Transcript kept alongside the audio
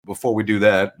before we do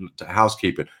that,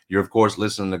 housekeeping. You're, of course,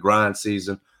 listening to Grind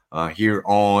Season here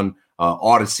on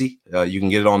Odyssey. You can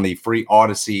get it on the free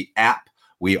Odyssey app.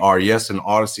 We are, yes, an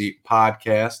Odyssey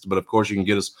podcast, but, of course, you can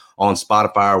get us on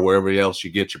Spotify or wherever else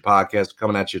you get your podcast,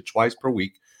 coming at you twice per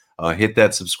week. Hit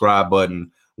that subscribe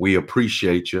button. We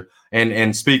appreciate you.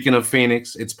 And speaking of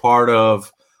Phoenix, it's part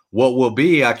of what will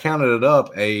be, I counted it up,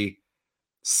 a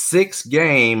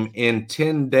 6-game in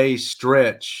 10-day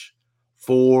stretch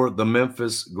for the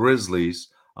Memphis Grizzlies.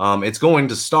 It's going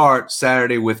to start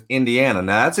Saturday with Indiana.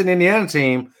 Now, that's an Indiana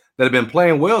team that have been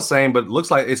playing well, but it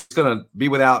looks like it's going to be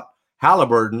without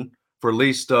Halliburton for at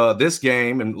least this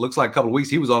game. And it looks like a couple of weeks.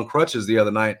 He was on crutches the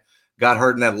other night, got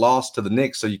hurt in that loss to the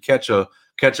Knicks. So you catch a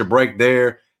break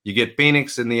there. You get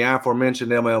Phoenix in the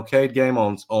aforementioned MLK game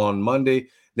on Monday.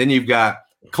 Then you've got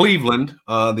Cleveland,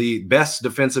 the best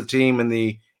defensive team in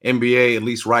the NBA, at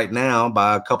least right now,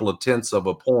 by a couple of tenths of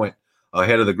a point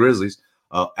ahead of the Grizzlies,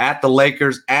 at the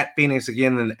Lakers, at Phoenix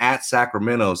again, and at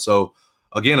Sacramento. So,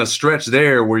 again, a stretch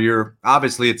there where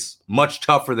obviously it's much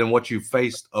tougher than what you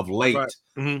faced of late. Right.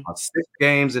 Mm-hmm. 6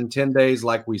 games in 10 days,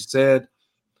 like we said.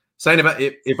 Saying about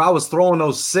if I was throwing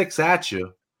those 6 at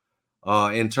you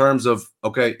in terms of,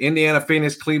 okay, Indiana,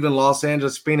 Phoenix, Cleveland, Los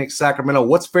Angeles, Phoenix, Sacramento,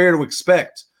 what's fair to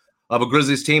expect of a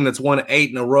Grizzlies team that's won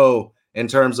 8 in a row in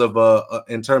terms of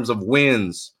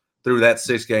wins through that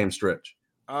 6-game stretch?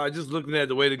 Just looking at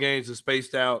the way the games are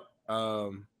spaced out,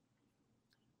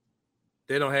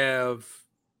 they don't have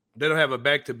a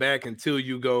back-to-back until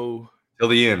you go till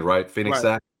the end, right? Phoenix,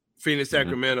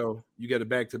 Sacramento, you get a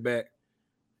back-to-back,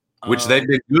 which they've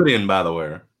been good in, by the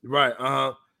way.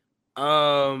 Right.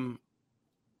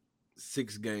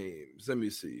 6 games. Let me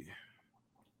see.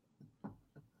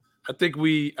 I think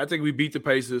we beat the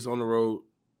Pacers on the road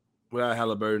without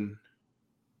Halliburton.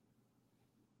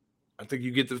 I think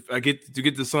you get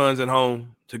the Suns at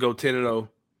home to go 10-0.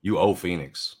 You owe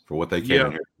Phoenix for what they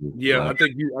came here. Yeah, I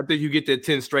think you get that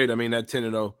 10 straight. I mean, that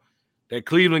 10-0. That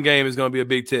Cleveland game is going to be a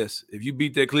big test. If you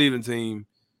beat that Cleveland team,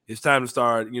 it's time to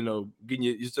start,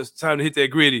 it's just time to hit that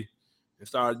gritty and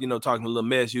start, talking a little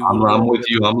mess. I'm with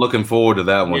you. I'm looking forward to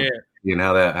that one. Yeah. And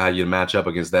how you match up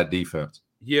against that defense.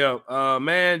 Yeah,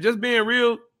 man, just being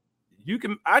real,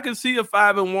 I can see a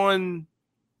 5-1,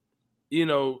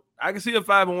 I can see a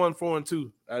 5-1,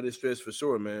 4-2 out of this stretch for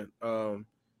sure, man.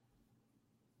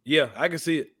 Yeah, I can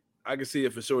see it. I can see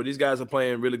it for sure. These guys are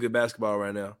playing really good basketball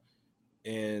right now.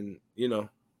 And,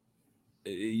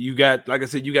 you got, like I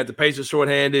said, you got the Pacers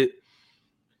shorthanded.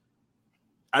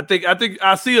 I think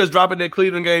I see us dropping that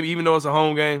Cleveland game, even though it's a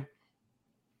home game.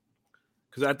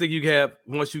 Because I think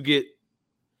once you get,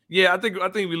 I think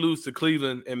we lose to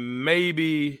Cleveland and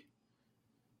maybe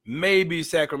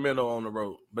Sacramento on the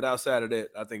road. But outside of that,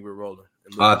 I think we're rolling.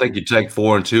 I think you take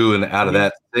 4-2 and out of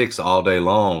that 6 all day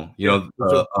long.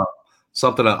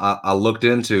 Something I looked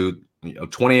into,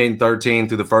 28-13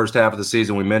 through the first half of the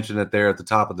season. We mentioned it there at the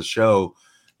top of the show.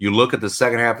 You look at the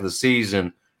second half of the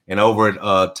season, and over at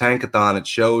Tankathon, it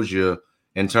shows you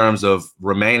in terms of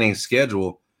remaining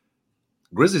schedule,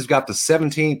 Grizzlies got the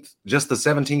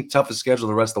 17th toughest schedule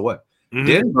the rest of the way.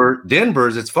 Mm-hmm.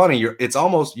 Denver's, it's funny. It's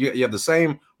almost you have the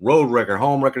same road record,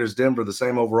 home record as Denver, the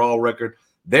same overall record.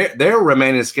 Their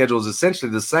remaining schedule is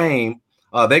essentially the same.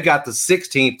 They got the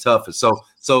 16th toughest.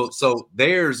 So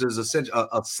theirs is essentially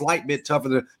a slight bit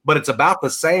tougher but it's about the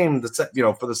same.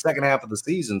 For the second half of the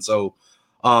season. So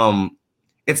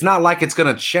it's not like it's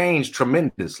going to change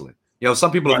tremendously.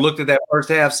 Some people have looked at that first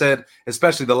half, said,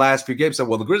 especially the last few games, said,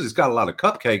 well, the Grizzlies got a lot of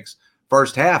cupcakes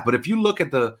first half. But if you look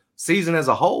at the season as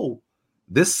a whole,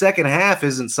 this second half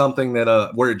isn't something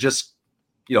that where it just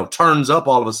turns up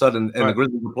all of a sudden and the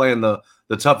Grizzlies are playing the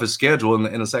toughest schedule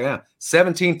in the second half.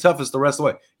 17th toughest the rest of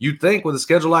the way. You'd think with a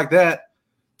schedule like that,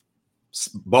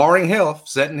 barring health,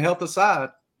 setting health aside,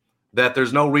 that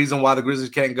there's no reason why the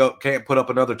Grizzlies can't put up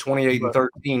another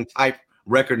 28-13 type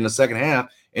record in the second half,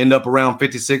 end up around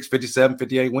 56, 57,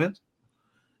 58 wins.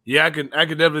 Yeah, I could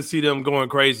definitely see them going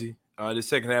crazy the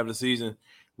second half of the season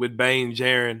with Bane,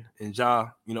 Jaren, and Ja,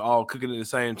 all cooking at the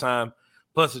same time.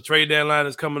 Plus the trade deadline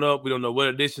is coming up. We don't know what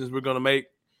additions we're going to make,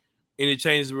 any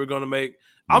changes we're going to make.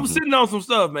 I'm sitting on some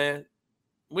stuff, man.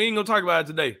 We ain't going to talk about it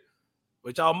today,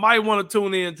 but y'all might want to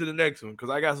tune in to the next one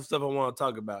because I got some stuff I want to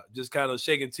talk about. Just kind of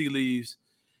shaking tea leaves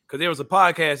because there was a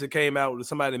podcast that came out where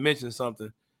somebody mentioned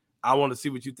something. I want to see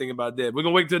what you think about that. We're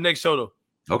going to wait till the next show, though.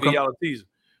 Okay. Get y'all a teaser.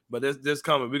 But that's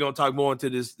coming. We're going to talk more into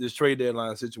this trade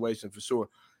deadline situation for sure.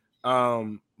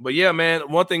 But, yeah, man,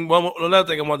 another thing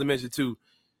I wanted to mention, too,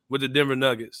 with the Denver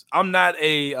Nuggets. I'm not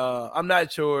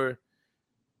sure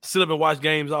sit up and watch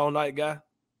games all night guy.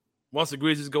 Once the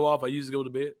Grizzlies go off, I usually go to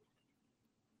bed.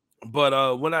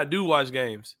 But when I do watch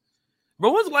games,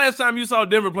 bro, when's the last time you saw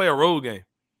Denver play a road game?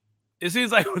 It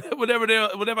seems like whenever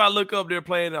I look up, they're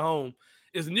playing at home.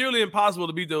 It's nearly impossible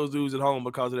to beat those dudes at home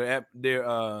because of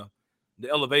the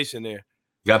elevation there.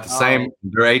 Got the same.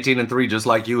 They're 18-3, just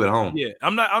like you at home. Yeah,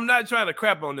 I'm not trying to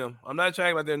crap on them. I'm not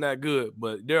trying about they're not good,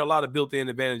 but there are a lot of built-in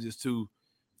advantages to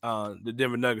the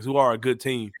Denver Nuggets, who are a good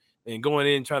team. And going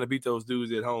in trying to beat those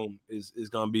dudes at home is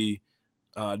going to be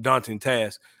a daunting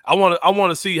task. I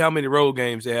want to see how many road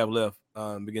games they have left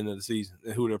beginning of the season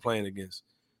and who they're playing against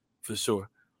for sure.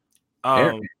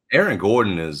 Aaron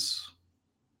Gordon is,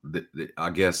 I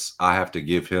guess I have to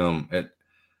give him at,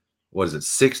 what is it,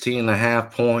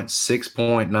 16.5 points,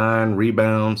 6.9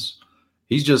 rebounds.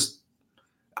 He's just,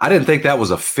 I didn't think that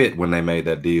was a fit when they made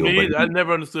that deal. But I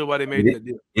never understood why they made that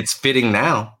deal. It's fitting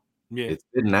now. Yeah, it's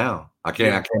fitting now. I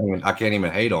can't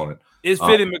even hate on it. It's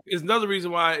fitting. It's another reason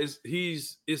why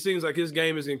it seems like his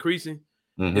game is increasing.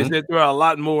 Is that there are a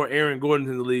lot more Aaron Gordons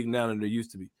in the league now than there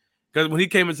used to be. Because when he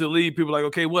came into the league, people were like,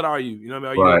 okay, what are you? You know what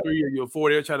I mean? Are you a 3 or you a 4?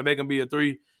 They're trying to make him be a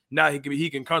 3. Now he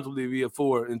can comfortably be a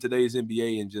 4 in today's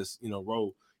NBA and just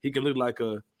roll. He can look like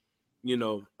a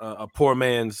poor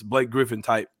man's Blake Griffin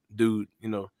type dude,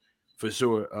 for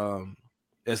sure.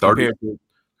 As compared to,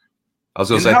 I was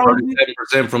gonna say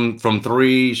 37% from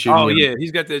 3. Yeah,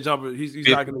 he's got that jumper. He's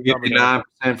knocking the jumper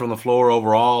 59% from the floor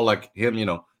overall. Like him,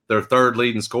 their third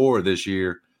leading scorer this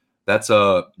year. That's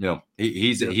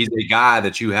he's a guy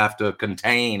that you have to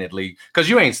contain at least because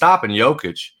you ain't stopping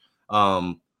Jokic.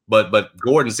 But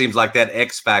Gordon seems like that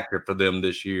X factor for them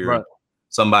this year. Right.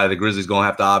 Somebody the Grizzlies gonna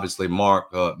have to obviously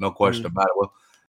mark, no question about it. Well,